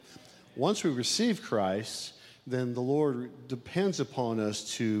Once we receive Christ, then the Lord depends upon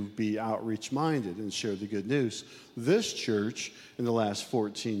us to be outreach-minded and share the good news. This church, in the last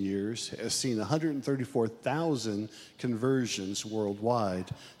 14 years, has seen 134,000 conversions worldwide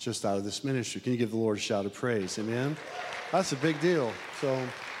just out of this ministry. Can you give the Lord a shout of praise? Amen? That's a big deal. So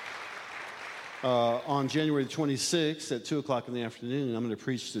on January 26th at 2 o'clock in the afternoon, I'm going to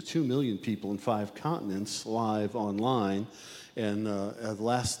preach to 2 million people in 5 continents live online. And the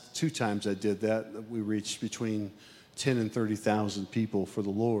last 2 times I did that, we reached between 10 and 30,000 people for the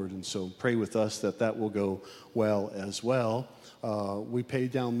Lord. And so pray with us that will go well as well. We pay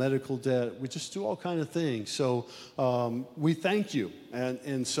down medical debt. We just do all kinds of things. So we thank you.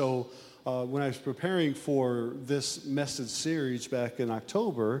 And so when I was preparing for this message series back in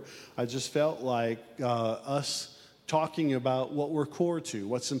October, I just felt like us talking about what we're core to,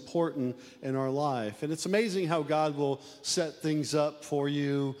 what's important in our life. And it's amazing how God will set things up for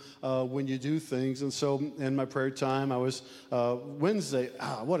you when you do things. And so in my prayer time, I was Wednesday.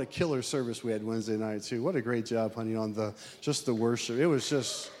 What a killer service we had Wednesday night, too. What a great job, honey, on the worship. It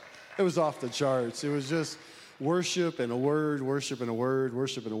was off the charts. It was just worship and a word, worship and a word,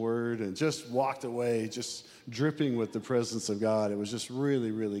 worship and a word, and just walked away just dripping with the presence of God. It was just really,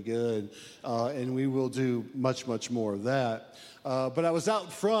 really good, and we will do much, much more of that. But I was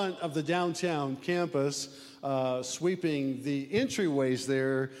out front of the downtown campus sweeping. The entryways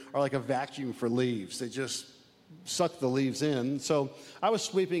there are like a vacuum for leaves. They just suck the leaves in. So I was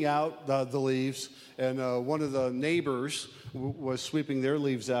sweeping out the leaves, and one of the neighbors was sweeping their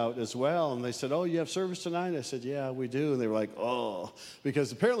leaves out as well. And they said, "Oh, you have service tonight?" I said, "Yeah, we do." And they were like, "Oh,"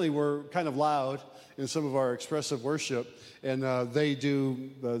 because apparently we're kind of loud in some of our expressive worship. And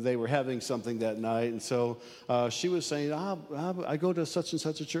they were having something that night. And so she was saying, I go to such and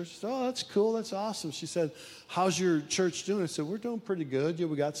such a church. I said, "Oh, that's cool. That's awesome." She said, "How's your church doing?" I said, "We're doing pretty good.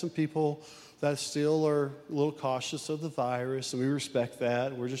 We got some people that still are a little cautious of the virus, and we respect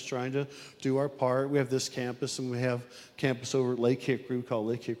that. We're just trying to do our part. We have this campus, and we have campus over at Lake Hickory called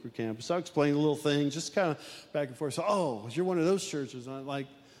Lake Hickory Campus." So I explained a little thing, just kind of back and forth. So, "Oh, you're one of those churches." And I'm like,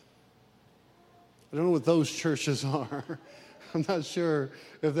 I don't know what those churches are. I'm not sure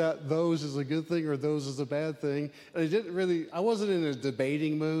if those is a good thing or those is a bad thing. And I wasn't in a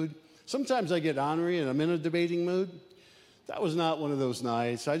debating mood. Sometimes I get ornery and I'm in a debating mood. That was not one of those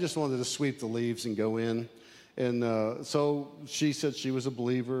nights. I just wanted to sweep the leaves and go in. And so she said she was a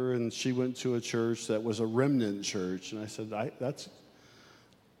believer, and she went to a church that was a remnant church. And I said,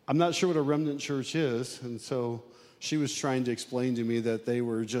 I'm not sure what a remnant church is. And so she was trying to explain to me that they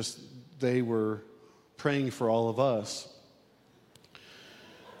were praying for all of us.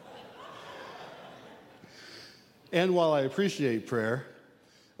 And while I appreciate prayer,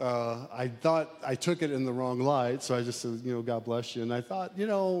 I thought I took it in the wrong light, so I just said, "God bless you." And I thought,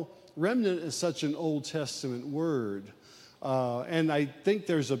 remnant is such an Old Testament word. And I think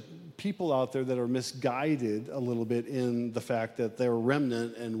there's people out there that are misguided a little bit in the fact that they're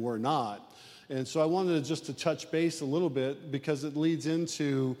remnant and we're not. And so I wanted just to touch base a little bit because it leads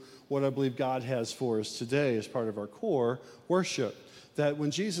into what I believe God has for us today as part of our core worship. That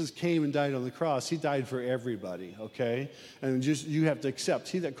when Jesus came and died on the cross, he died for everybody, okay? And you have to accept,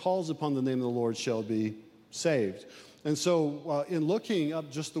 he that calls upon the name of the Lord shall be saved. And so in looking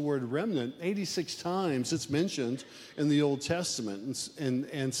up just the word remnant, 86 times it's mentioned in the Old Testament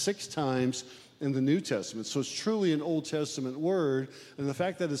and 6 times in the New Testament. So it's truly an Old Testament word. And the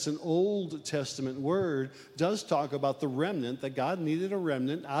fact that it's an Old Testament word does talk about the remnant, that God needed a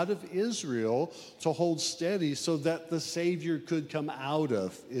remnant out of Israel to hold steady so that the Savior could come out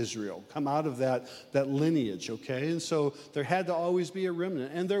of Israel, come out of that lineage, okay? And so there had to always be a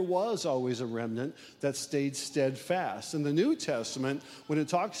remnant. And there was always a remnant that stayed steadfast. In the New Testament, when it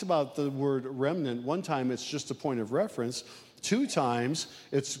talks about the word remnant, one time it's just a point of reference. 2 times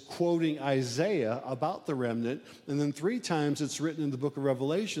it's quoting Isaiah about the remnant, and then 3 times it's written in the book of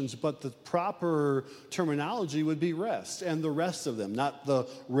Revelations, but the proper terminology would be rest, and the rest of them, not the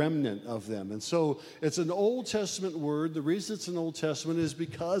remnant of them. And so it's an Old Testament word. The reason it's an Old Testament is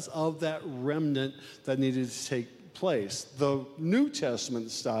because of that remnant that needed to take place. The New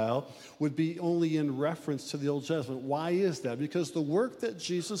Testament style would be only in reference to the Old Testament. Why is that? Because the work that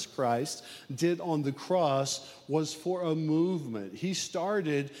Jesus Christ did on the cross was for a movement. He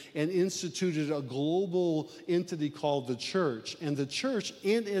started and instituted a global entity called the church. And the church,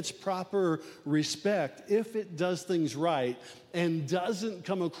 in its proper respect, if it does things right, and doesn't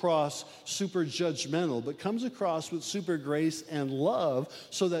come across super judgmental, but comes across with super grace and love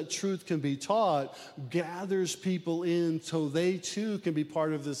so that truth can be taught, gathers people in so they too can be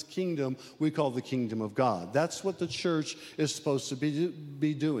part of this kingdom we call the kingdom of God. That's what the church is supposed to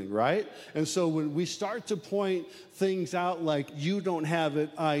be doing, right? And so when we start to point things out like you don't have it,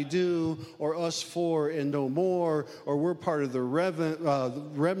 I do, or us four and no more, or we're part of the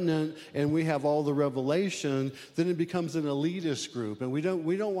remnant and we have all the revelation, then it becomes an elitist group. And we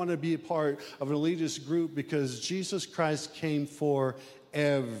don't want to be a part of an elitist group because Jesus Christ came for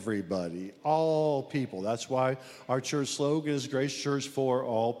everybody, all people. That's why our church slogan is Grace Church for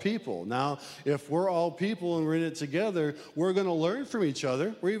all people. Now, if we're all people and we're in it together, we're going to learn from each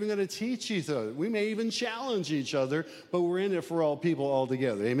other. We're even going to teach each other. We may even challenge each other, but we're in it for all people all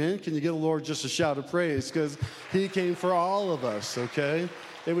together. Amen? Can you give the Lord just a shout of praise? Because he came for all of us, okay?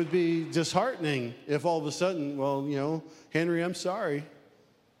 It would be disheartening if all of a sudden, well, you know, Henry, I'm sorry.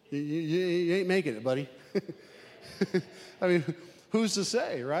 You ain't making it, buddy. I mean, who's to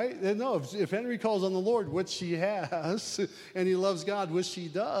say, right? No, if Henry calls on the Lord, which he has, and he loves God, which he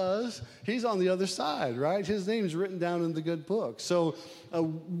does, he's on the other side, right? His name's written down in the good book. So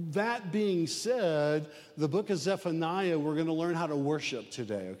that being said, the book of Zephaniah, we're going to learn how to worship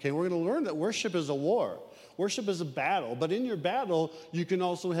today, okay? We're going to learn that worship is a war. Worship is a battle, but in your battle, you can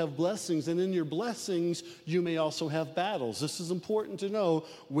also have blessings, and in your blessings, you may also have battles. This is important to know.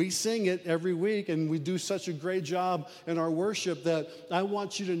 We sing it every week, and we do such a great job in our worship that I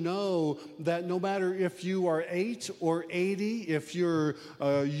want you to know that no matter if you are 8 or 80, if you're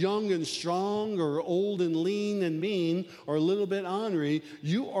young and strong or old and lean and mean or a little bit ornery,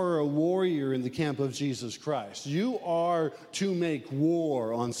 you are a warrior in the camp of Jesus Christ. You are to make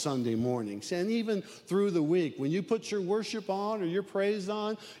war on Sunday mornings, and even through the week. When you put your worship on or your praise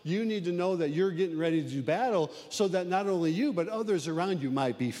on, you need to know that you're getting ready to do battle so that not only you, but others around you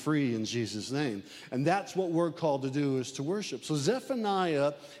might be free in Jesus' name. And that's what we're called to do, is to worship. So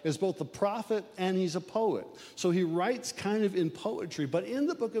Zephaniah is both a prophet and he's a poet. So he writes kind of in poetry. But in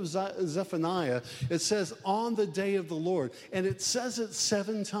the book of Zephaniah, it says, on the day of the Lord. And it says it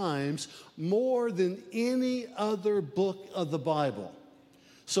 7 times, more than any other book of the Bible.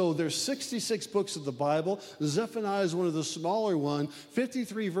 So there's 66 books of the Bible. Zephaniah is one of the smaller ones,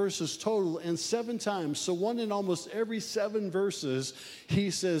 53 verses total, and 7 times. So one in almost every 7 verses, he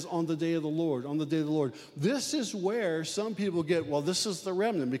says, on the day of the Lord, on the day of the Lord. This is where some people get, well, this is the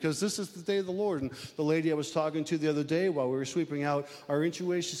remnant, because this is the day of the Lord. And the lady I was talking to the other day while we were sweeping out our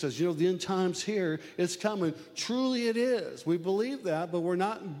entryway, she says, you know, the end time's here, it's coming. Truly it is. We believe that, but we're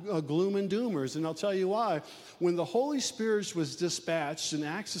not gloom and doomers. And I'll tell you why. When the Holy Spirit was dispatched in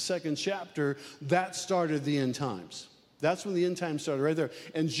Acts the 2nd chapter, that started the end times. That's when the end times started, right there.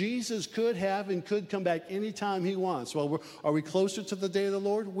 And Jesus could have and could come back anytime he wants. Well, are we closer to the day of the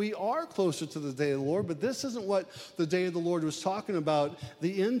Lord? We are closer to the day of the Lord, but this isn't what the day of the Lord was talking about,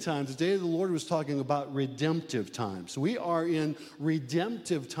 the end times. The day of the Lord was talking about redemptive times. We are in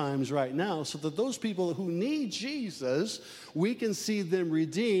redemptive times right now, so that those people who need Jesus, we can see them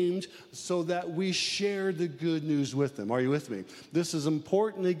redeemed so that we share the good news with them. Are you with me? This is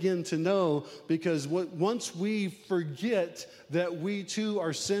important, again, to know, because once we forget that we too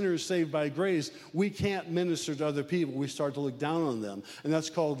are sinners saved by grace, we can't minister to other people. We start to look down on them. And that's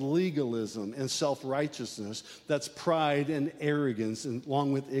called legalism and self-righteousness. That's pride and arrogance, and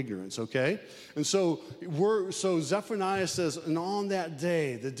along with ignorance, okay? And so Zephaniah says, and on that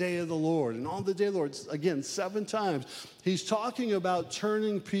day, the day of the Lord, and on the day of the Lord, again, 7 times, he's talking about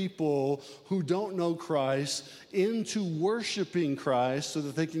turning people who don't know Christ into worshiping Christ so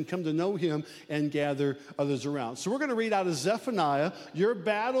that they can come to know him and gather others around. So we're going to read out of Zephaniah. Your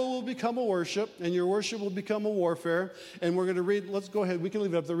battle will become a worship, and your worship will become a warfare. And we're going to read, let's go ahead, we can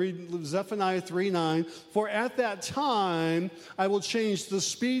leave it up to read Zephaniah 3:9. For at that time I will change the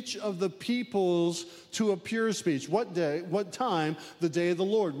speech of the peoples to a pure speech. What day? What time? The day of the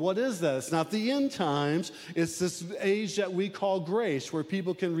Lord. What is that? It's not the end times. It's this age that we call grace, where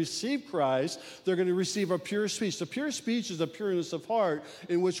people can receive Christ. They're going to receive a pure speech. The pure speech is a pureness of heart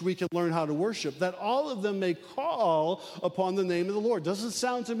in which we can learn how to worship, that all of them may call upon the name of the Lord. Doesn't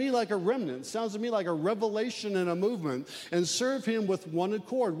sound to me like a remnant. It sounds to me like a revelation and a movement, and serve him with one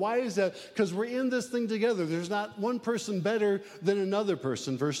accord. Why is that? Because we're in this thing together. There's not one person better than another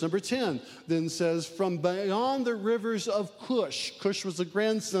person. Verse number 10 then says, from beyond the rivers of Cush. Cush was the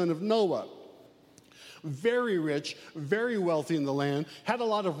grandson of Noah. Very rich, very wealthy in the land, had a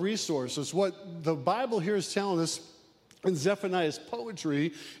lot of resources. What the Bible here is telling us in Zephaniah's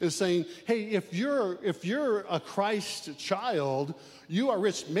poetry is saying, hey, if you're a Christ child, You are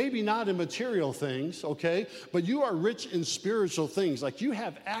rich, maybe not in material things, okay? But you are rich in spiritual things. Like you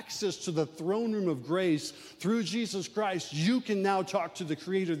have access to the throne room of grace through Jesus Christ. You can now talk to the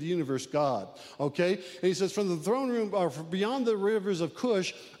creator of the universe, God, okay? And he says, from the throne room, or beyond the rivers of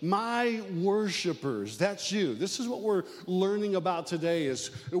Cush, my worshipers, that's you. This is what we're learning about today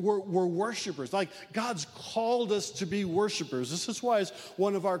is we're worshipers. Like God's called us to be worshipers. This is why it's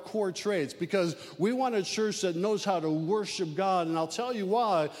one of our core traits, because we want a church that knows how to worship God. And I'll tell you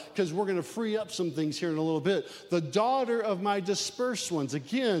why, because we're going to free up some things here in a little bit. The daughter of my dispersed ones.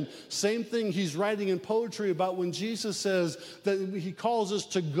 Again, same thing he's writing in poetry about when Jesus says that he calls us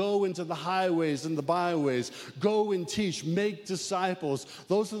to go into the highways and the byways, go and teach, make disciples.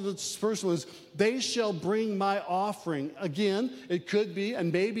 Those are the dispersed ones. They shall bring my offering. Again, it could be,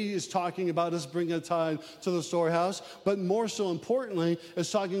 and maybe he's talking about us bringing a tithe to the storehouse, but more so importantly,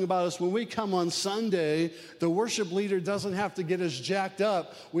 it's talking about us when we come on Sunday, the worship leader doesn't have to get us jacked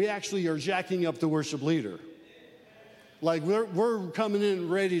up. We actually are jacking up the worship leader. Like we're coming in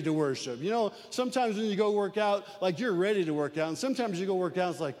ready to worship. You know, sometimes when you go work out, like you're ready to work out, and sometimes you go work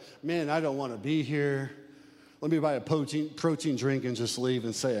out, it's like, man, I don't want to be here. Let me buy a protein drink and just leave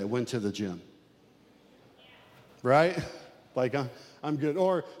and say I went to the gym. Right? Like, I'm good.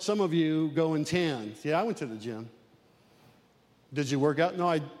 Or some of you go and tan. Yeah, I went to the gym. Did you work out? No,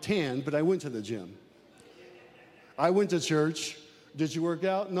 I tanned, but I went to the gym. I went to church. Did you work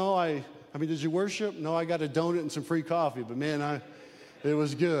out? No, I mean, did you worship? No, I got a donut and some free coffee, but man, it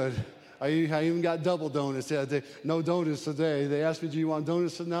was good. I even got double donuts that day. No donuts today. They asked me, do you want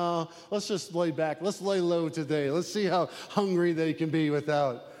donuts? I said, no, let's just lay back. Let's lay low today. Let's see how hungry they can be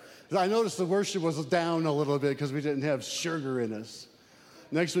without. I noticed the worship was down a little bit because we didn't have sugar in us.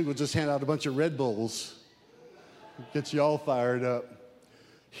 Next week, we'll just hand out a bunch of Red Bulls. Get you all fired up.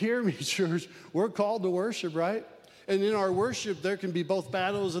 Hear me, church. We're called to worship, right? And in our worship, there can be both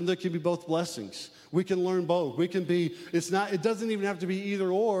battles and there can be both blessings. We can learn both. We can be, it doesn't even have to be either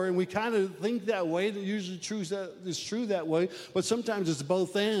or, and we kind of think that way. That usually is true that way, but sometimes it's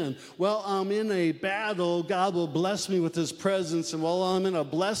both and. Well, I'm in a battle, God will bless me with his presence, and while I'm in a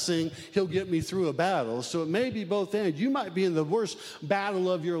blessing, he'll get me through a battle. So it may be both and. You might be in the worst battle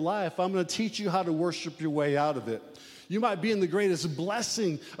of your life. I'm going to teach you how to worship your way out of it. You might be in the greatest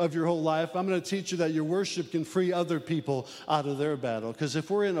blessing of your whole life. I'm going to teach you that your worship can free other people out of their battle. Because if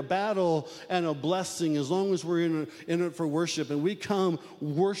we're in a battle and a blessing, as long as we're in it for worship, and we come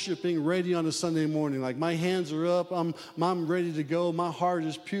worshiping ready on a Sunday morning, like my hands are up, I'm ready to go, my heart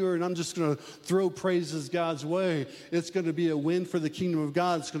is pure, and I'm just going to throw praises God's way, it's going to be a win for the kingdom of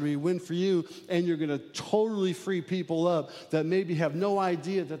God. It's going to be a win for you, and you're going to totally free people up that maybe have no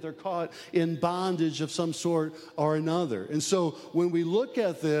idea that they're caught in bondage of some sort or another. And so when we look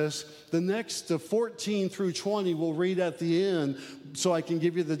at this, the next 14 through 20 we'll read at the end so I can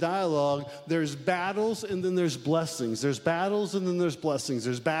give you the dialogue. There's battles and then there's blessings. There's battles and then there's blessings.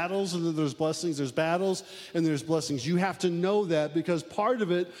 There's battles and then there's blessings. There's battles and there's blessings. You have to know that because part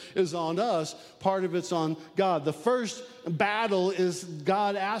of it is on us, part of it's on God. The first battle is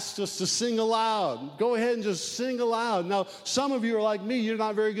God asks us to sing aloud. Go ahead and just sing aloud. Now, some of you are like me, you're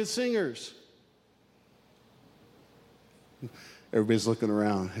not very good singers. Everybody's looking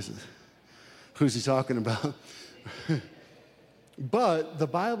around. Who's he talking about? But the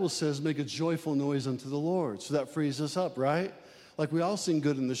Bible says, make a joyful noise unto the Lord. So that frees us up, right? Like we all sing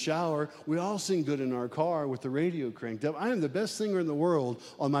good in the shower. We all sing good in our car with the radio cranked up. I am the best singer in the world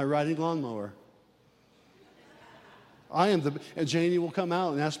on my riding lawnmower. And Janie will come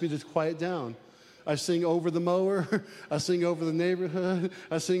out and ask me to quiet down. I sing over the mower. I sing over the neighborhood.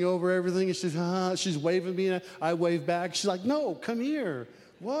 I sing over everything. And she's waving me. And I wave back. She's like, no, come here.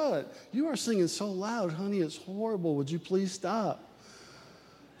 What? You are singing so loud, honey. It's horrible. Would you please stop?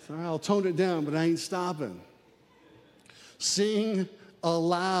 So I'll tone it down, but I ain't stopping. Sing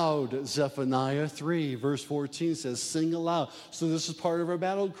aloud. Zephaniah 3, verse 14 says, sing aloud. So this is part of our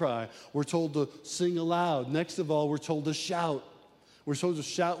battle cry. We're told to sing aloud. Next of all, we're told to shout. We're supposed to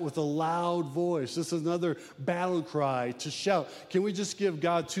shout with a loud voice. This is another battle cry, to shout. Can we just give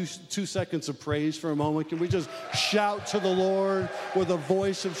God two seconds of praise for a moment? Can we just shout to the Lord with a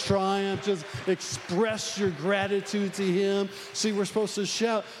voice of triumph? Just express your gratitude to him. See, we're supposed to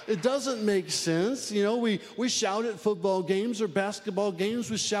shout. It doesn't make sense. You know, we shout at football games or basketball games.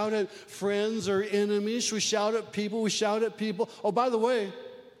 We shout at friends or enemies. We shout at people. We shout at people. Oh, by the way,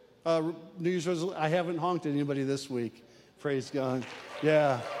 New Year's resolution, I haven't honked at anybody this week. Praise God.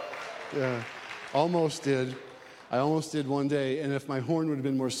 Yeah. Almost did. I almost did one day, and if my horn would have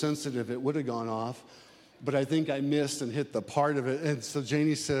been more sensitive, it would have gone off. but I think I missed and hit the part of it. And so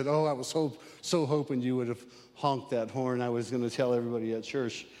Janie said, oh, I was so hoping you would have honked that horn. I was going to tell everybody at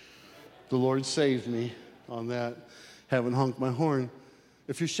church. The Lord saved me on that, having honked my horn.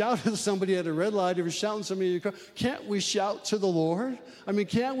 If you shout at somebody at a red light, if you're shouting somebody in your car, can't we shout to the Lord? I mean,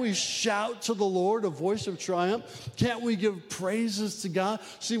 can't we shout to the Lord a voice of triumph? Can't we give praises to God?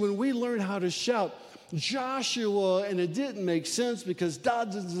 See, when we learn how to shout, Joshua, and it didn't make sense because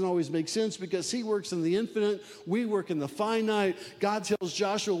God doesn't always make sense because he works in the infinite, we work in the finite. God tells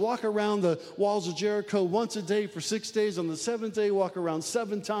Joshua, walk around the walls of Jericho once a day for 6 days. On the seventh day, walk around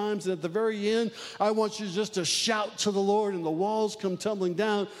 7 times. And at the very end, I want you just to shout to the Lord and the walls come tumbling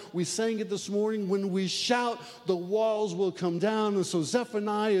down. We sang it this morning. When we shout, the walls will come down. And so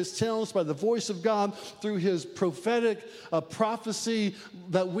Zephaniah is telling us by the voice of God through his prophetic prophecy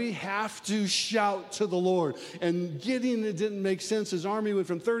that we have to shout to the Lord. And Gideon, it didn't make sense. His army went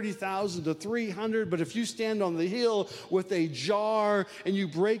from 30,000 to 300. But if you stand on the hill with a jar and you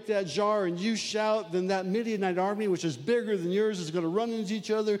break that jar and you shout, then that Midianite army, which is bigger than yours, is going to run into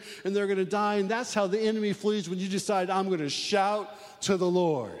each other and they're going to die. And that's how the enemy flees when you decide, I'm going to shout to the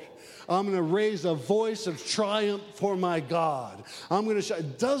Lord. I'm going to raise a voice of triumph for my God. I'm going to shout.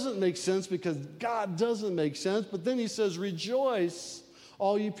 It doesn't make sense because God doesn't make sense. But then he says, rejoice,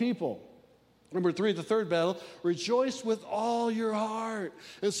 all you people. Number 3, the third battle, rejoice with all your heart.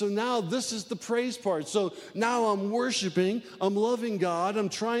 And so now this is the praise part. So now I'm worshiping, I'm loving God, I'm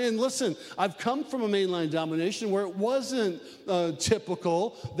trying. And listen, I've come from a mainline denomination where it wasn't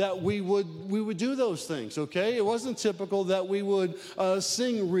typical that we would do those things, okay? It wasn't typical that we would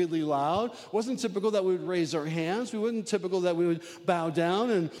sing really loud. It wasn't typical that we would raise our hands. It wasn't typical that we would bow down.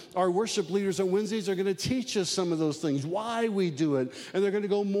 And our worship leaders on Wednesdays are going to teach us some of those things, why we do it. And they're going to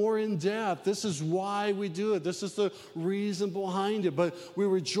go more in depth. This is why we do it. This is the reason behind it. But we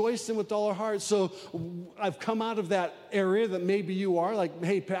rejoice in with all our hearts. So I've come out of that area that maybe you are like,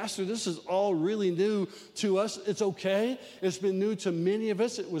 hey, Pastor, this is all really new to us. It's okay. It's been new to many of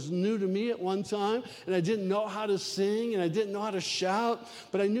us. It was new to me at one time. And I didn't know how to sing and I didn't know how to shout,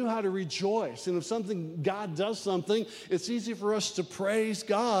 but I knew how to rejoice. And if God does something, it's easy for us to praise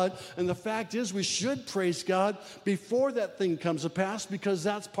God. And the fact is we should praise God before that thing comes to pass because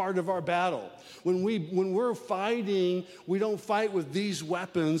that's part of our battle. When we're fighting, we don't fight with these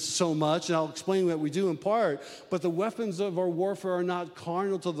weapons so much, and I'll explain what we do in part, but the weapons of our warfare are not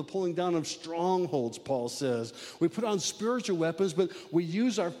carnal to the pulling down of strongholds, Paul says. We put on spiritual weapons, but we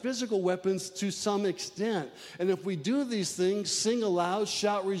use our physical weapons to some extent. And if we do these things, sing aloud,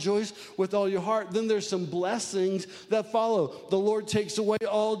 shout, rejoice with all your heart, then there's some blessings that follow. The Lord takes away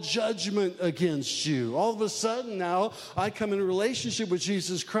all judgment against you. All of a sudden now, I come in a relationship with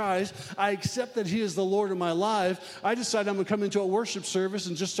Jesus Christ. I accept that he is the Lord of my life. I decide I'm going to come into a worship service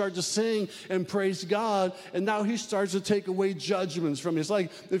and just start to sing and praise God. And now he starts to take away judgments from me. It's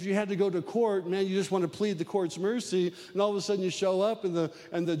like if you had to go to court, man, you just want to plead the court's mercy. And all of a sudden you show up and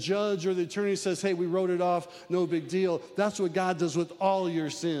the judge or the attorney says, hey, we wrote it off. No big deal. That's what God does with all your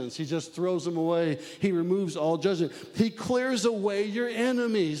sins. He just throws them away. He removes all judgment. He clears away your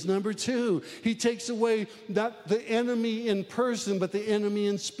enemies. Number 2, he takes away not the enemy in person, but the enemy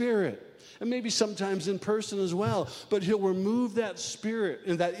in spirit. And maybe sometimes in person as well. But he'll remove that spirit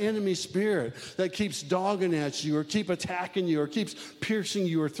and that enemy spirit that keeps dogging at you or keep attacking you or keeps piercing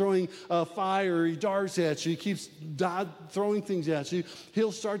you or throwing fire or darts at you. He keeps throwing things at you.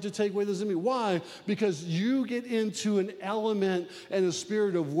 He'll start to take away those enemies. Why? Because you get into an element and a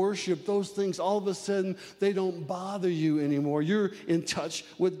spirit of worship. Those things, all of a sudden, they don't bother you anymore. You're in touch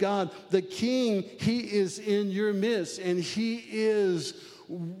with God. The King, he is in your midst, and he is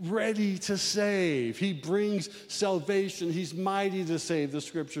ready to save. He brings salvation. He's mighty to save, the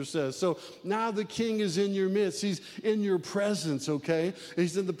scripture says. So now the King is in your midst. He's in your presence, okay?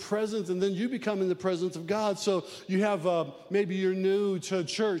 He's in the presence, and then you become in the presence of God. So you have, maybe you're new to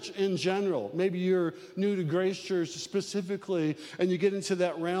church in general. Maybe you're new to Grace Church specifically, and you get into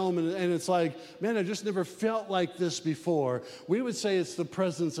that realm, and it's like, man, I just never felt like this before. We would say it's the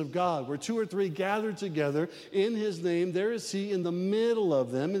presence of God. Where 2 or 3 gathered together in his name, there is he in the middle of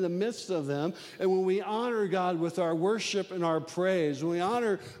them, in the midst of them. And when we honor God with our worship and our praise, when we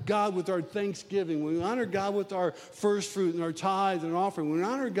honor God with our thanksgiving, when we honor God with our first fruit and our tithe and offering, when we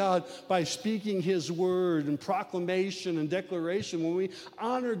honor God by speaking his word and proclamation and declaration, when we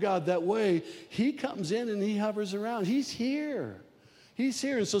honor God that way, he comes in and he hovers around. He's here. He's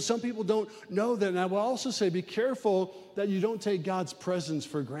here. And so some people don't know that. And I will also say, be careful that you don't take God's presence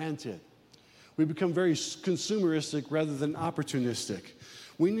for granted. We become very consumeristic rather than opportunistic.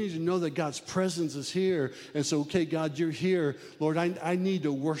 We need to know that God's presence is here. And so, okay, God, you're here. Lord, I need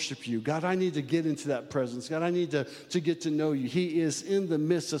to worship you. God, I need to get into that presence. God, I need to get to know you. He is in the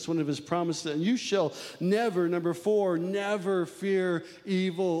midst. That's one of his promises. And you shall never, number 4, never fear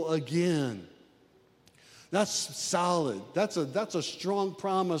evil again. That's solid. That's a strong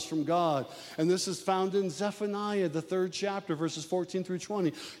promise from God. And this is found in Zephaniah, the 3rd chapter, verses 14 through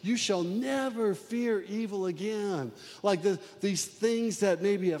 20. You shall never fear evil again. Like these things that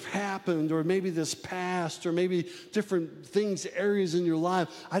maybe have happened, or maybe this past, or maybe different things, areas in your life.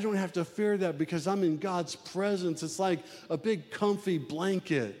 I don't have to fear that because I'm in God's presence. It's like a big comfy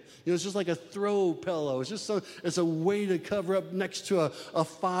blanket. It's just like a throw pillow. It's a way to cover up next to a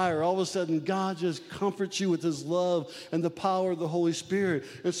fire. All of a sudden, God just comforts you with his love and the power of the Holy Spirit.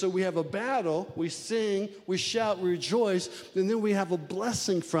 And so we have a battle. We sing, we shout, we rejoice, and then we have a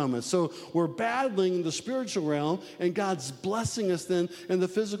blessing from it. So we're battling in the spiritual realm, and God's blessing us then in the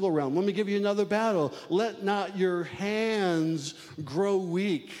physical realm. Let me give you another battle. Let not your hands grow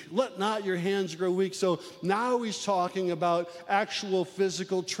weak. Let not your hands grow weak. So now he's talking about actual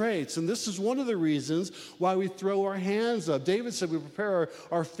physical traits. And this is one of the reasons why we throw our hands up. David said we prepare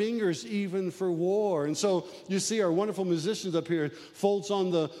our fingers even for war. And so you see our wonderful musicians up here, Foltz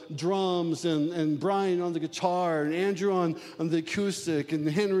on the drums, and Brian on the guitar, and Andrew on the acoustic, and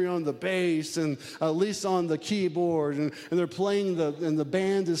Henry on the bass, and Lisa on the keyboard. And they're playing, and the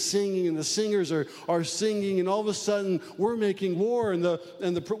band is singing, and the singers are singing. And all of a sudden, we're making war. And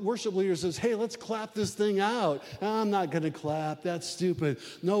the worship leader says, hey, let's clap this thing out. I'm not going to clap. That's stupid.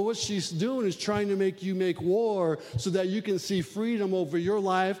 No, what she's doing is trying to make you make war so that you can see freedom over your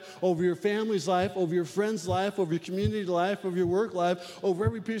life, over your family's life, over your friend's life, over your community life, over your work life, over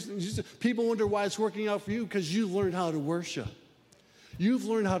every person. People wonder why it's working out for you, because you've learned how to worship. You've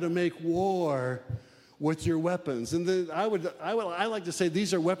learned how to make war with your weapons. And then I like to say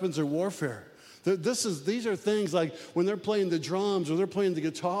these are weapons of warfare. These are things like when they're playing the drums or they're playing the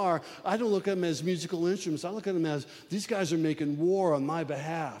guitar, I don't look at them as musical instruments. I look at them as these guys are making war on my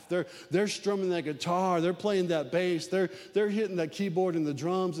behalf. They're strumming that guitar. They're playing that bass. They're hitting that keyboard and the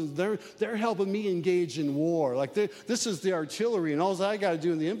drums. And they're helping me engage in war. Like this is the artillery. And all I got to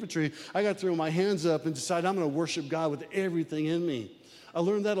do in the infantry, I got to throw my hands up and decide I'm going to worship God with everything in me. I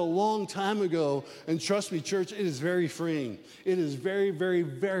learned that a long time ago, and trust me, church, it is very freeing. It is very, very,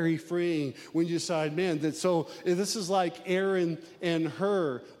 very freeing when you decide, man, this is like Aaron and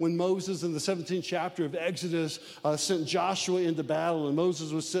Hur, when Moses in the 17th chapter of Exodus sent Joshua into battle, and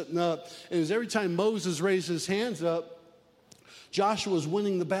Moses was sitting up. And it was every time Moses raised his hands up, Joshua was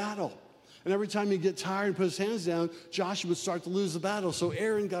winning the battle. And every time he'd get tired and put his hands down, Joshua would start to lose the battle. So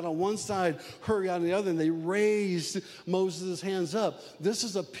Aaron got on one side, Hur got on the other, and they raised Moses' hands up. This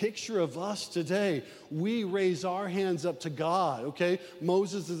is a picture of us today. We raise our hands up to God, okay?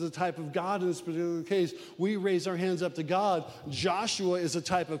 Moses is the type of God in this particular case. We raise our hands up to God. Joshua is a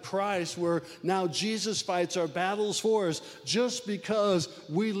type of Christ, where now Jesus fights our battles for us just because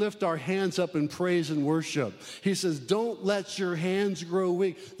we lift our hands up in praise and worship. He says, don't let your hands grow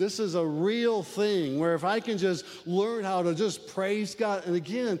weak. This is a real thing where if I can just learn how to just praise God, and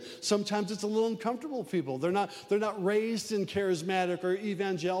again, sometimes it's a little uncomfortable, people. They're not raised in charismatic or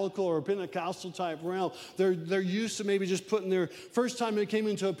evangelical or Pentecostal type realm. They're used to maybe just putting their, first time I came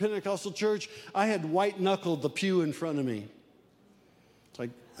into a Pentecostal church, I had white-knuckled the pew in front of me. It's like,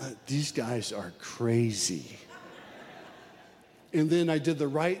 these guys are crazy. And then I did the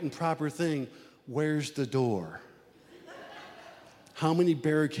right and proper thing. Where's the door? How many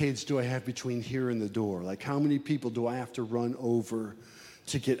barricades do I have between here and the door? Like, how many people do I have to run over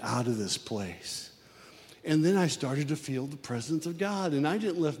to get out of this place? And then I started to feel the presence of God. And I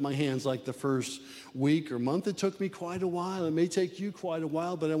didn't lift my hands like the first week or month. It took me quite a while. It may take you quite a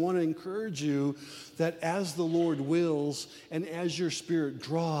while, but I want to encourage you that as the Lord wills and as your spirit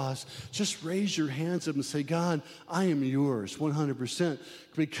draws, just raise your hands up and say, God, I am yours 100%.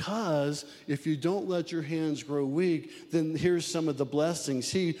 Because if you don't let your hands grow weak, then here's some of the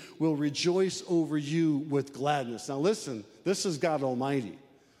blessings. He will rejoice over you with gladness. Now listen, this is God Almighty.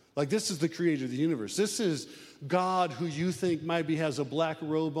 Like, this is the creator of the universe. This is God who you think maybe has a black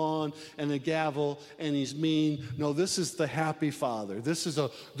robe on and a gavel and he's mean. No, this is the happy Father. This is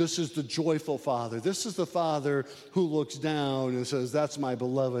the joyful Father. This is the Father who looks down and says, that's my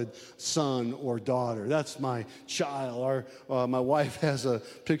beloved son or daughter. That's my child. My wife has a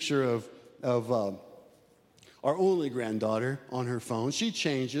picture of our only granddaughter, on her phone. She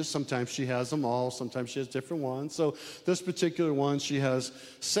changes. Sometimes she has them all. Sometimes she has different ones. So this particular one, she has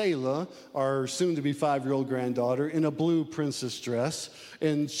Selah, our soon-to-be 5-year-old granddaughter, in a blue princess dress.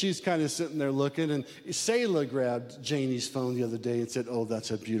 And she's kind of sitting there looking. And Selah grabbed Janie's phone the other day and said, "Oh, that's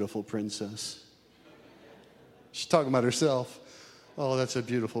a beautiful princess." She's talking about herself. "Oh, that's a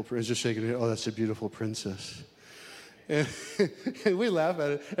beautiful princess." Just shaking her head. "Oh, that's a beautiful princess." And, and we laugh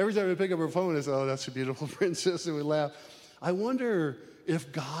at it. Every time we pick up our phone, it's, "Oh, that's a beautiful princess," and we laugh. I wonder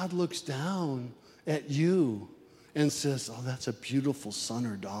if God looks down at you and says, "Oh, that's a beautiful son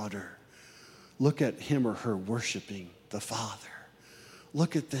or daughter. Look at him or her worshiping the Father.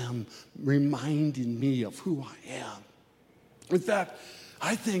 Look at them reminding me of who I am." In fact,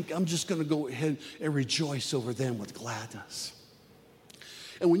 I think I'm just going to go ahead and rejoice over them with gladness.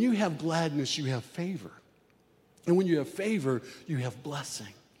 And when you have gladness, you have favor. And when you have favor, you have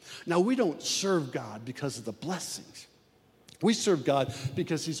blessing. Now, we don't serve God because of the blessings. We serve God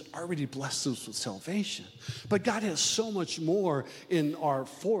because he's already blessed us with salvation. But God has so much more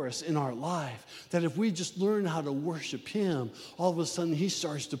for us in our life that if we just learn how to worship him, all of a sudden he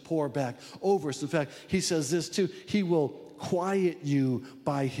starts to pour back over us. In fact, he says this too: he will quiet you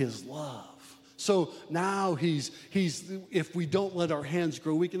by his love. So now he's if we don't let our hands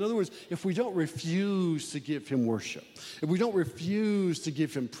grow weak, in other words, if we don't refuse to give him worship, if we don't refuse to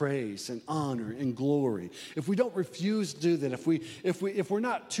give him praise and honor and glory, if we don't refuse to do that, if we're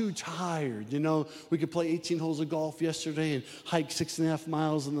not too tired, we could play 18 holes of golf yesterday and hike 6.5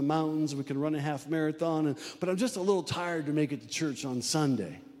 miles in the mountains. We could run a half marathon, but I'm just a little tired to make it to church on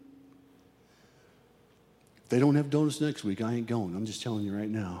Sunday. If they don't have donuts next week, I ain't going. I'm just telling you right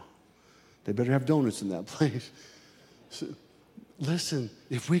now. They better have donuts in that place. So, listen,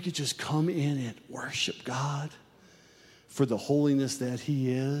 if we could just come in and worship God for the holiness that he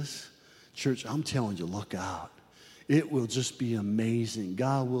is, church, I'm telling you, look out. It will just be amazing.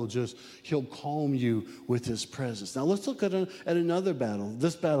 God will he'll calm you with his presence. Now let's look at another battle.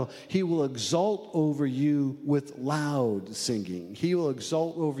 This battle, he will exalt over you with loud singing. He will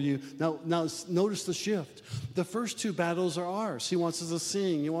exalt over you. Now notice the shift. The first two battles are ours. He wants us to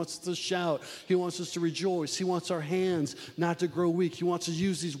sing. He wants us to shout. He wants us to rejoice. He wants our hands not to grow weak. He wants us to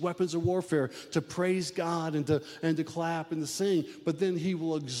use these weapons of warfare to praise God and to clap and to sing. But then he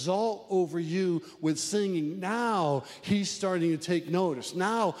will exalt over you with singing. Now he's starting to take notice.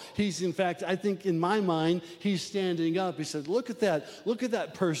 Now he's, in fact, I think in my mind, he's standing up. He said, look at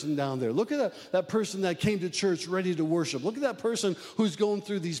that person down there. Look at that person that came to church ready to worship. Look at that person who's going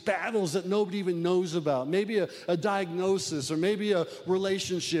through these battles that nobody even knows about. Maybe a diagnosis, or maybe a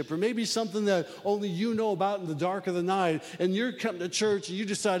relationship, or maybe something that only you know about in the dark of the night. And you're coming to church and you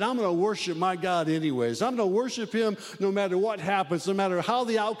decide, I'm going to worship my God anyways. I'm going to worship him no matter what happens, no matter how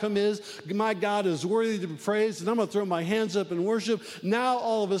the outcome is. My God is worthy to be praised, and I'm going to throw my hands up in worship. Now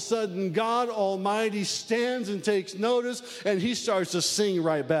all of a sudden God Almighty stands and takes notice, and he starts to sing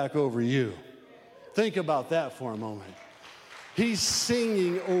right back over you. Think about that for a moment. He's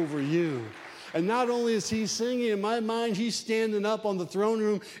singing over you. And not only is he singing, in my mind, he's standing up on the throne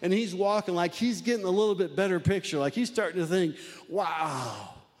room and he's walking like he's getting a little bit better picture. Like he's starting to think,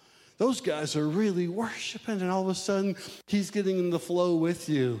 wow, those guys are really worshiping. And all of a sudden, he's getting in the flow with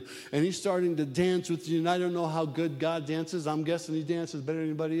you. And he's starting to dance with you. And I don't know how good God dances. I'm guessing he dances better than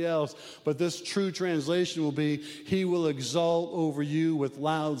anybody else. But this true translation will be, he will exalt over you with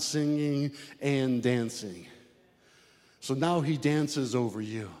loud singing and dancing. So now he dances over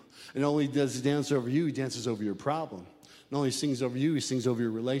you. And not only does he dance over you, he dances over your problem. Not only sings over you, he sings over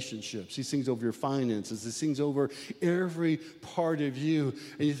your relationships. He sings over your finances. He sings over every part of you.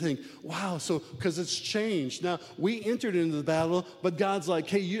 And you think, wow, so because it's changed. Now, we entered into the battle, but God's like,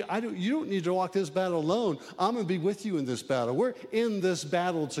 hey, you don't need to walk this battle alone. I'm going to be with you in this battle. We're in this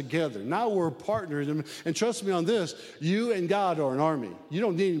battle together. Now we're partners. And trust me on this, you and God are an army. You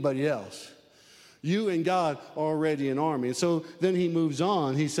don't need anybody else. You and God are already an army. And so then he moves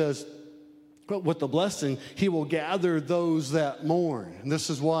on. He says, but with the blessing, he will gather those that mourn. And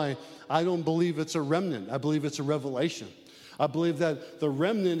this is why I don't believe it's a remnant. I believe it's a revelation. I believe that the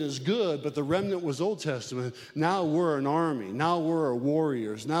remnant is good, but the remnant was Old Testament. Now we're an army. Now we're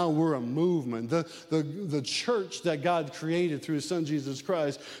warriors. Now we're a movement. The church that God created through his son, Jesus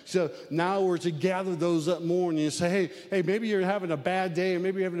Christ. So now we're to gather those that mourn. And you say, hey, maybe you're having a bad day, or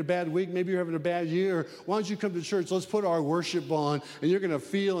maybe you're having a bad week, maybe you're having a bad year. Why don't you come to church? Let's put our worship on, and you're going to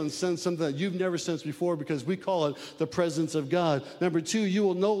feel and sense something that you've never sensed before, because we call it the presence of God. Number two, you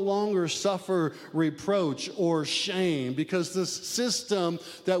will no longer suffer reproach or shame, because because this system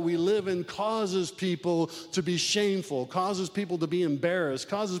that we live in causes people to be shameful, causes people to be embarrassed,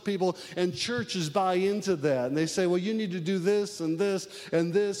 causes people, and churches buy into that. And they say, well, you need to do this and this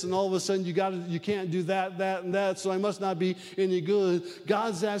and this, and all of a sudden you can't do that, that, and that, so I must not be any good.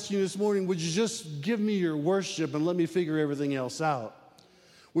 God's asking you this morning, would you just give me your worship and let me figure everything else out?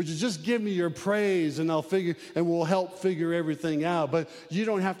 Would you just give me your praise and we'll help figure everything out? But you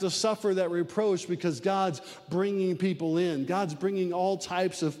don't have to suffer that reproach because God's bringing people in. God's bringing all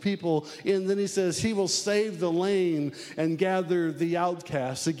types of people in. Then he says he will save the lame and gather the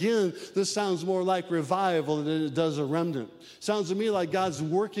outcasts. Again, this sounds more like revival than it does a remnant. Sounds to me like God's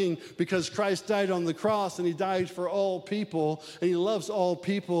working because Christ died on the cross and he died for all people and he loves all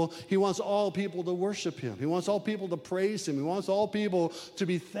people. He wants all people to worship him. He wants all people to praise him. He wants all people to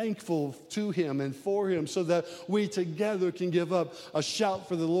be thankful to him and for him so that we together can give up a shout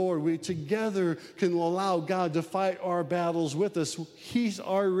for the Lord. We together can allow God to fight our battles with us. He's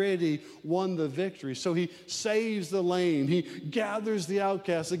already won the victory. So he saves the lame. He gathers the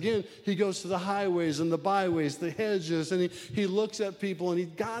outcasts. Again, he goes to the highways and the byways, the hedges, and he looks at people,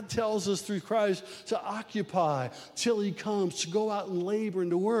 and God tells us through Christ to occupy till he comes, to go out and labor and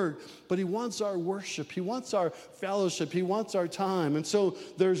to work. But he wants our worship. He wants our fellowship. He wants our time. And so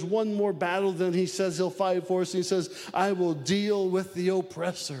there's one more battle that he says he'll fight for us. He says, I will deal with the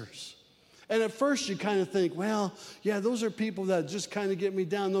oppressors. And at first you kind of think, well, yeah, those are people that just kind of get me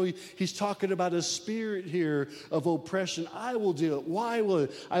down. No, he's talking about a spirit here of oppression. I will deal it. Why will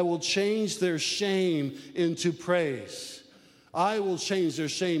it? I will change their shame into praise. I will change their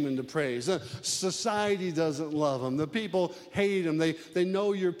shame into praise. Society doesn't love them. The people hate them. They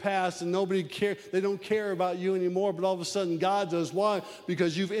know your past and nobody cares. They don't care about you anymore, but all of a sudden God does. Why?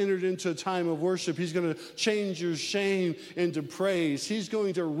 Because you've entered into a time of worship. He's going to change your shame into praise. He's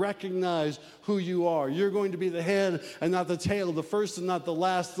going to recognize who you are. You're going to be the head and not the tail, the first and not the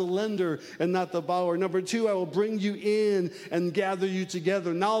last, the lender and not the borrower. Number two, I will bring you in and gather you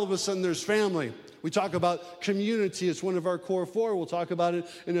together. Now all of a sudden there's family. We talk about community. It's one of our core four. We'll talk about it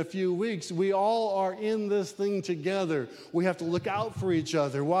in a few weeks. We all are in this thing together. We have to look out for each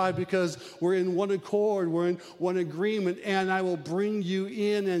other. Why? Because we're in one accord. We're in one agreement. And I will bring you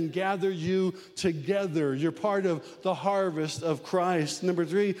in and gather you together. You're part of the harvest of Christ. Number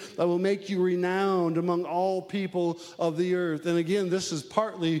three, I will make you renowned among all people of the earth. And again, this is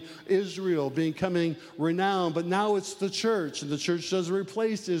partly Israel becoming renowned. But now it's the church. And the church doesn't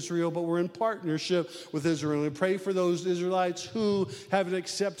replace Israel, but we're in partnership with Israel. And pray for those Israelites who haven't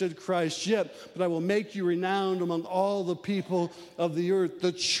accepted Christ yet. But I will make you renowned among all the people of the earth.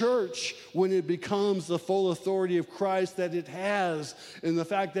 The church, when it becomes the full authority of Christ that it has, in the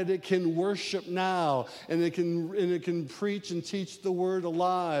fact that it can worship now, and it can preach and teach the word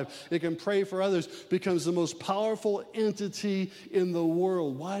alive, it can pray for others, becomes the most powerful entity in the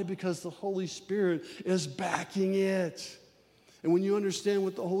world. Why? Because the Holy Spirit is backing it. And when you understand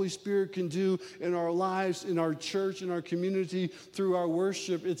what the Holy Spirit can do in our lives, in our church, in our community, through our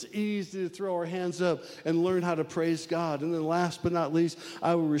worship, it's easy to throw our hands up and learn how to praise God. And then last but not least,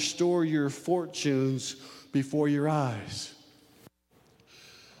 I will restore your fortunes before your eyes.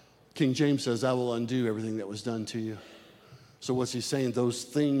 King James says, I will undo everything that was done to you. So what's he saying? Those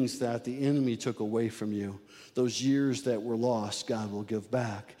things that the enemy took away from you, those years that were lost, God will give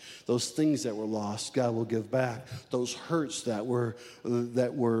back. Those things that were lost, God will give back. Those hurts that were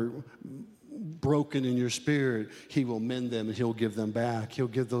broken in your spirit, he will mend them and he'll give them back. He'll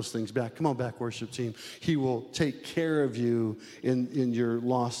give those things back. Come on back, worship team. He will take care of you in your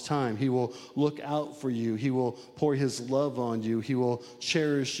lost time. He will look out for you. He will pour his love on you. He will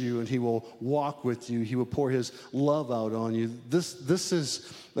cherish you and he will walk with you. He will pour his love out on you. This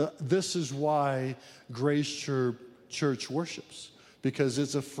is why Grace Church worships. Because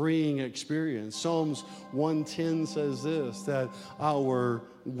it's a freeing experience. Psalms 110 says this, that our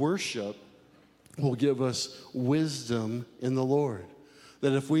worship will give us wisdom in the Lord.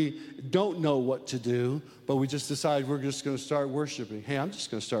 That if we don't know what to do, but we just decide we're just going to start worshiping. Hey, I'm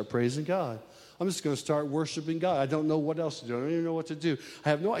just going to start praising God. I'm just going to start worshiping God. I don't know what else to do. I don't even know what to do. I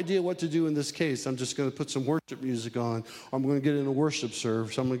have no idea what to do in this case. I'm just going to put some worship music on. Or I'm going to get in a worship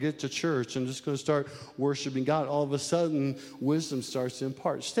service. I'm going to get to church. I'm just going to start worshiping God. All of a sudden, wisdom starts to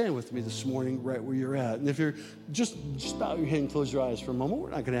impart. Stand with me this morning right where you're at. And if you're just bow your head and close your eyes for a moment. We're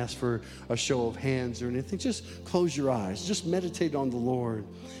not going to ask for a show of hands or anything. Just close your eyes. Just meditate on the Lord.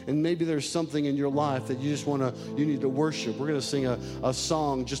 And maybe there's something in your life that you you need to worship. We're going to sing a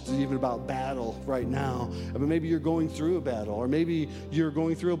song just even about battle right now. I mean, maybe you're going through a battle, or maybe you're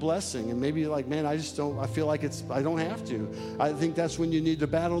going through a blessing, and maybe you're like, man, I feel like I don't have to. I think that's when you need to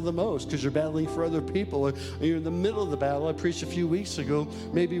battle the most, because you're battling for other people, and you're in the middle of the battle. I preached a few weeks ago,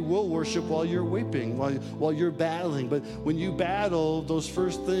 maybe we'll worship while you're weeping, while you're battling. But when you battle those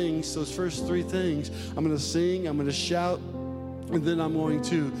first 3 things, I'm going to sing, I'm going to shout, and then I'm going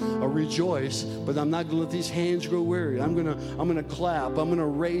to rejoice, but I'm not going to let these hands grow weary. I'm going to clap. I'm going to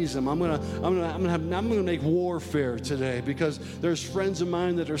raise them. I'm going to make warfare today, because there's friends of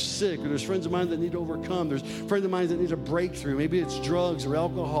mine that are sick, or there's friends of mine that need to overcome. There's friends of mine that need a breakthrough. Maybe it's drugs or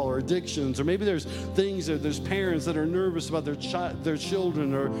alcohol or addictions, or maybe there's there's parents that are nervous about their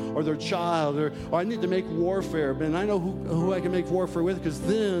children or their child, or I need to make warfare. And I know who I can make warfare with, because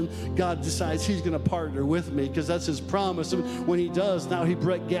then God decides He's going to partner with me, because that's His promise. And when He does, now He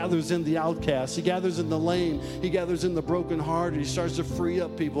gathers in the outcasts. He gathers in the lame. He gathers in the brokenhearted. He starts to free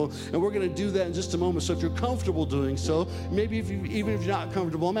up people. And we're going to do that in just a moment. So if you're comfortable doing so, maybe even if you're not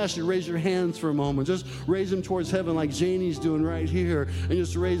comfortable, I'm asking you to raise your hands for a moment. Just raise them towards heaven like Janie's doing right here. And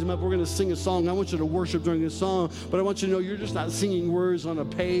just raise them up. We're going to sing a song. I want you to worship during this song, but I want you to know you're just not singing words on a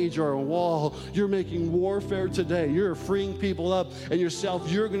page or a wall. You're making warfare today. You're freeing people up, and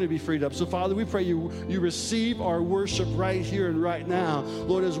yourself, you're going to be freed up. So Father, we pray you receive our worship right here and right now,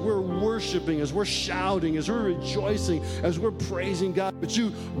 Lord, as we're worshiping, as we're shouting, as we're rejoicing, as we're praising God. But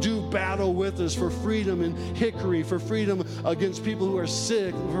you do battle with us for freedom in Hickory, for freedom against people who are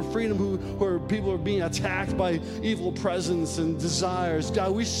sick, for freedom who people are being attacked by evil presence and desires.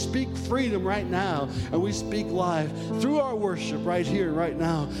 God, we speak freedom right now, and we speak life through our worship right here, right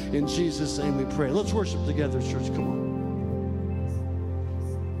now. In Jesus' name we pray. Let's worship together, church. Come on.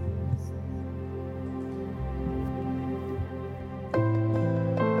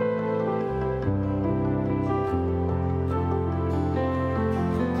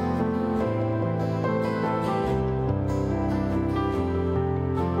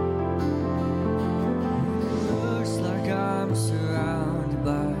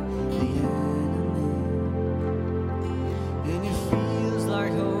 And it feels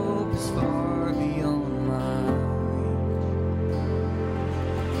like hope is far beyond my reach.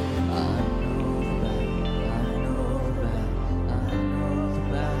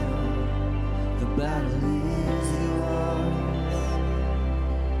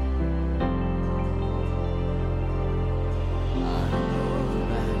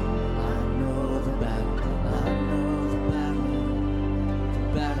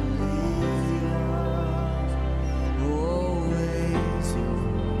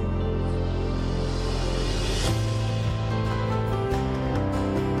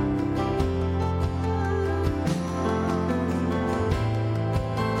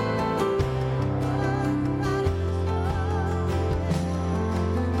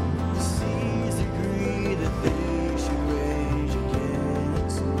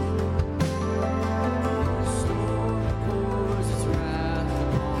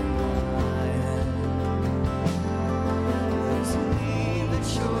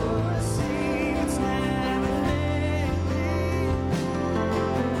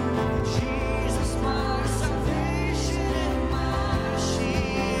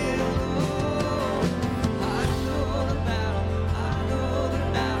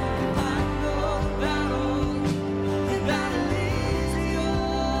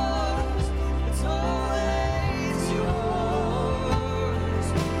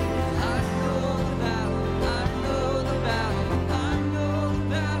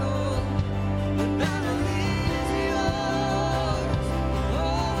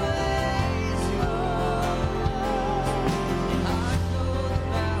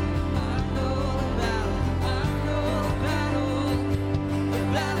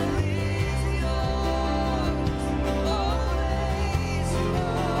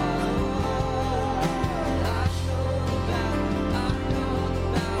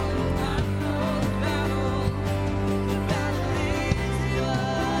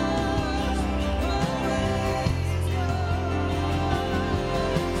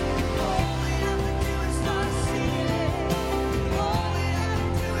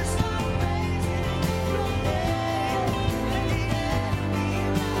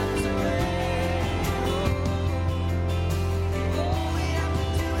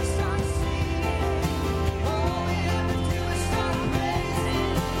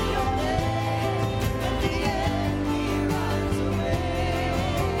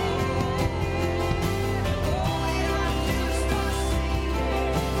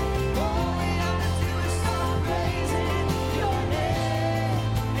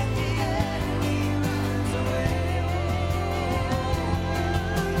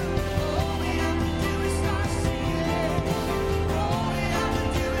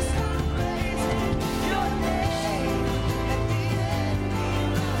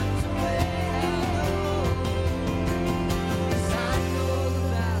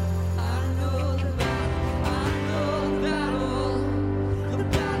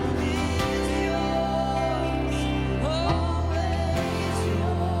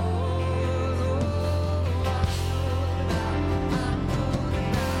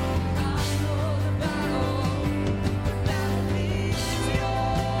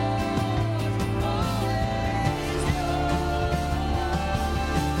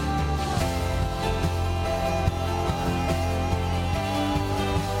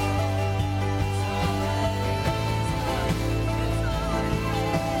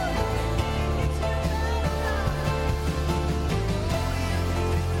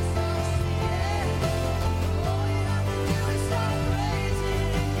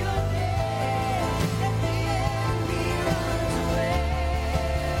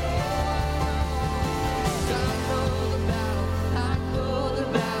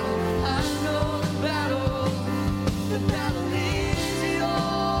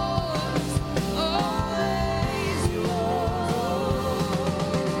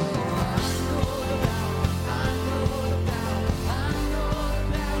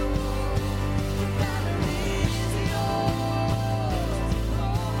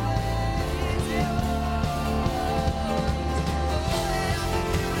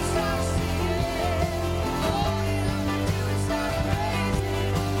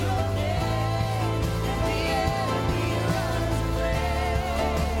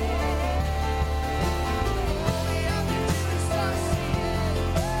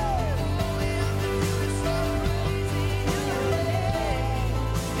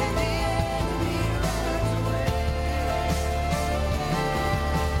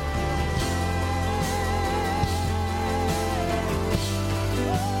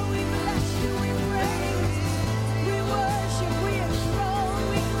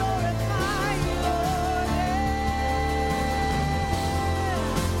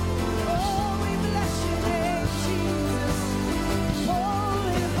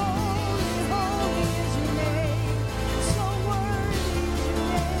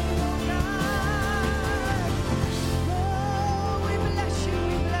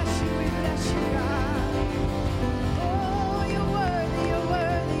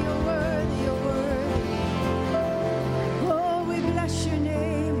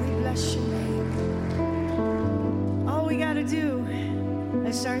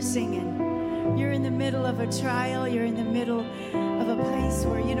 to start singing. You're in the middle of a trial. You're in the middle of a place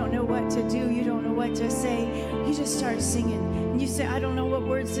where you don't know what to do. You don't know what to say. You just start singing. And you say, I don't know what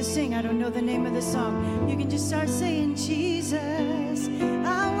words to sing. I don't know the name of the song. You can just start saying, Jesus,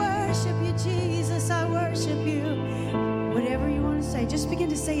 I worship you, Jesus, I worship you. Whatever you want to say, just begin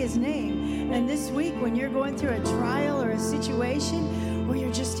to say his name. And this week, when you're going through a trial or a situation where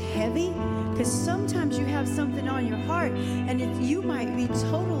you're just heavy, because sometimes you have something on your heart and you might be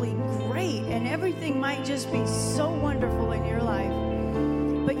totally great and everything might just be so wonderful in your life,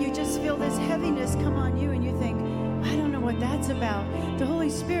 but you just feel this heaviness come on you and you think, I don't know what that's about. The Holy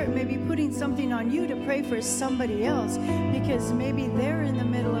Spirit may be putting something on you to pray for somebody else because maybe they're in the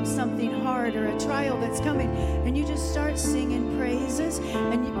middle of something hard or a trial that's coming, and you just start singing praises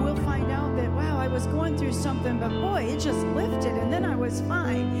and we'll find out that, wow, I was going through something, but boy, it just lifted and then I was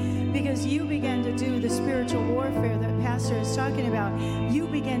fine because you began to do the spiritual warfare that Pastor is talking about. You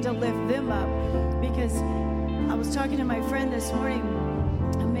began to lift them up because I was talking to my friend this morning,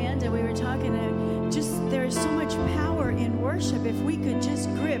 Amanda, we were talking, and just there is so much power in worship. If we could just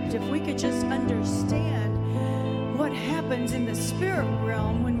if we could just understand what happens in the spirit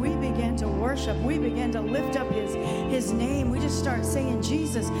realm when we begin to worship, we begin to lift up his name. We just start saying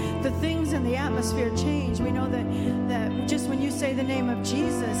Jesus. The things in the atmosphere change. We know that just when you say the name of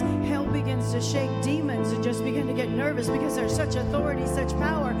Jesus, hell begins to shake, demons and just begin to get nervous because there's such authority, such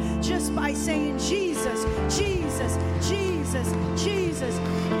power just by saying Jesus, Jesus, Jesus, Jesus.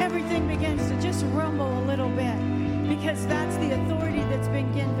 Everything begins to just rumble a little bit because that's the authority that's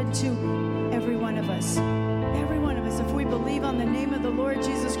been given to every one of us. Every one of us, if we believe on the name of the Lord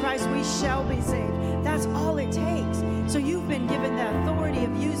Jesus Christ, we shall be saved. That's all it takes. So you've been given the authority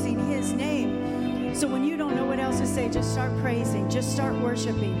of using his name. So when you don't know what else to say, just start praising, just start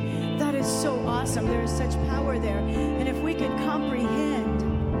worshiping. That is so awesome. There is such power there. And if we could comprehend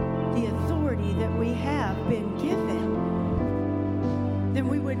the authority that we have been given, then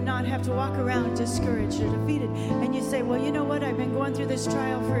we would not have to walk around discouraged or defeated. And you say, well, you know what? I've been going through this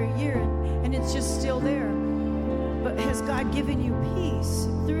trial for a year and it's just still there. But has God given you peace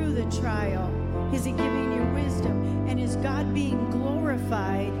through the trial? Is he giving you wisdom? And is God being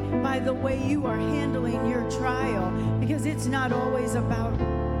glorified by the way you are handling your trial? Because it's not always about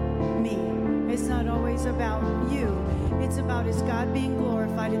me. It's not always about you. It's about, is God being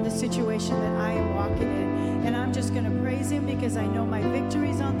glorified in the situation that I am walking in? And I'm just going to praise him because I know my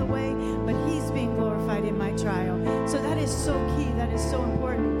victory's on the way, but he's being glorified in my trial. So that is so key. That is so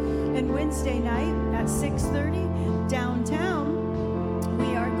important. And Wednesday night at 6:30 downtown,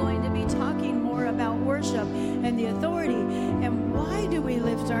 we are going to be talking more about worship and the authority. And why do we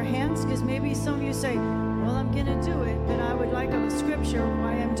lift our hands? Because maybe some of you say, well, I'm going to do it, but I would like a scripture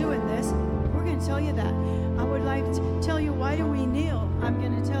why I'm doing this. We're going to tell you that. I would like to tell you, why do we kneel? I'm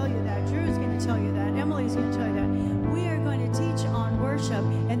going to tell you that. Drew is going to tell you that. Emily's going to tell you that. We are going to teach on worship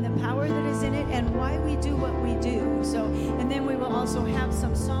and the power that is in it and why we do what we do. So, and then we will also have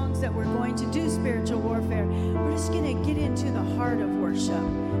some songs that we're going to do spiritual warfare. We're just going to get into the heart of worship.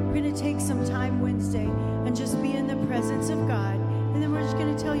 We're going to take some time Wednesday and just be in the presence of God. And then we're just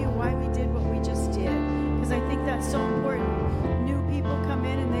going to tell you why we did what we just did. Because I think that's so important. New people come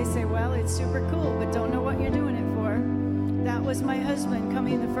in and they say, well, it's super cool, but don't know what you're doing it for. That was my husband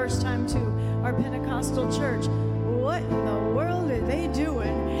coming the first time to our Pentecostal church. What in the world are they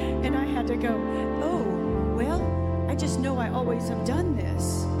doing? And I had to go, oh, well, I just know I always have done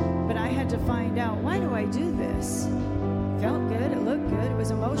this. But I had to find out, why do I do this? Felt good, it looked good, it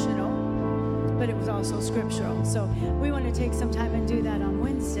was emotional, but it was also scriptural. So we want to take some time and do that on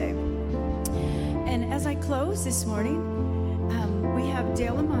Wednesday. And as I close this morning, we have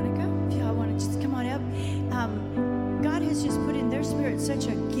Dale and Monica. If y'all want to just come on up. God has just put in their spirit such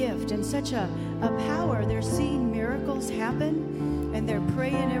a gift and such a power. They're seeing miracles happen, and they're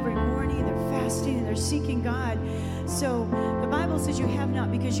praying every morning. They're fasting, and they're seeking God. So the Bible says you have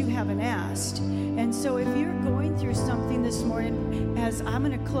not because you haven't asked. And so if you're going through something this morning, as I'm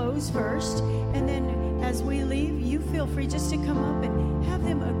going to close first, and then as we leave, you feel free just to come up and have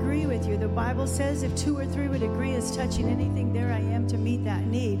them agree with you. The Bible says if 2 or 3 would agree as touching anything, there I am to meet that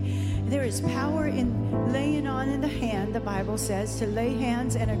need. There is power in laying on in the hand, the Bible says, to lay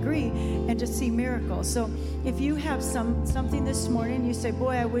hands and agree and to see miracles. So if you have something this morning, you say,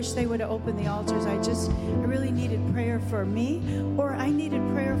 boy, I wish they would have opened the altars. I really needed prayer for me, or I needed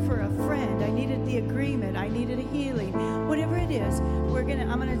prayer for a friend. I needed the agreement. I needed a healing. Whatever it is,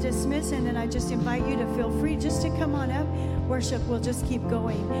 I'm going to dismiss, and then I just invite you to feel free just to come on up. Worship will just keep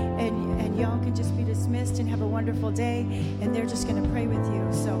going, and y'all can just be dismissed and have a wonderful day, and they're just going to pray with you.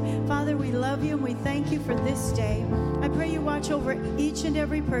 So, Father, we love you, and we thank you for this day. I pray you watch over each and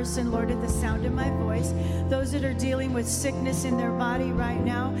every person, Lord, at the sound of my voice. Those that are dealing with sickness in their body right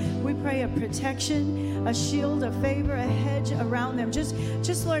now, we pray a protection, a shield, a favor, a hedge around them. Just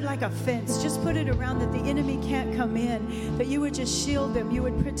Lord, like a fence, just put it around that the enemy can't come in, that you would just shield them, you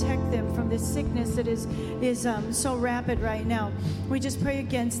would protect them from this sickness that is so rapid right now. We just pray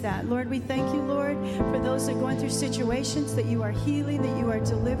against that. Lord, we thank you, Lord, for those that are going through situations, that you are healing, that you are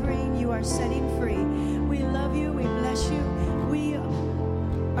delivering, you are setting free. We love you, we bless you. We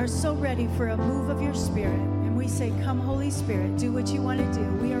are so ready for a move of your Spirit. And we say, come, Holy Spirit, do what you want to do.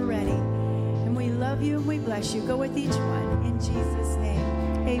 We are ready. And we love you and we bless you. Go with each one. In Jesus'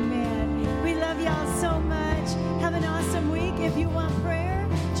 name, amen. We love y'all so much. Have an awesome week. If you want prayer,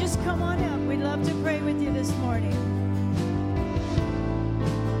 just come on up. We'd love to pray with you this morning.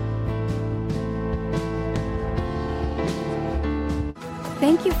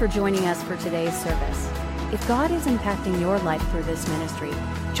 Thank you for joining us for today's service. If God is impacting your life through this ministry,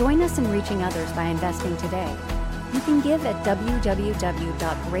 join us in reaching others by investing today. You can give at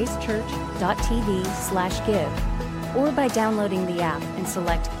www.gracechurch.tv/give or by downloading the app and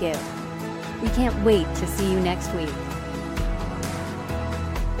select Give. We can't wait to see you next week.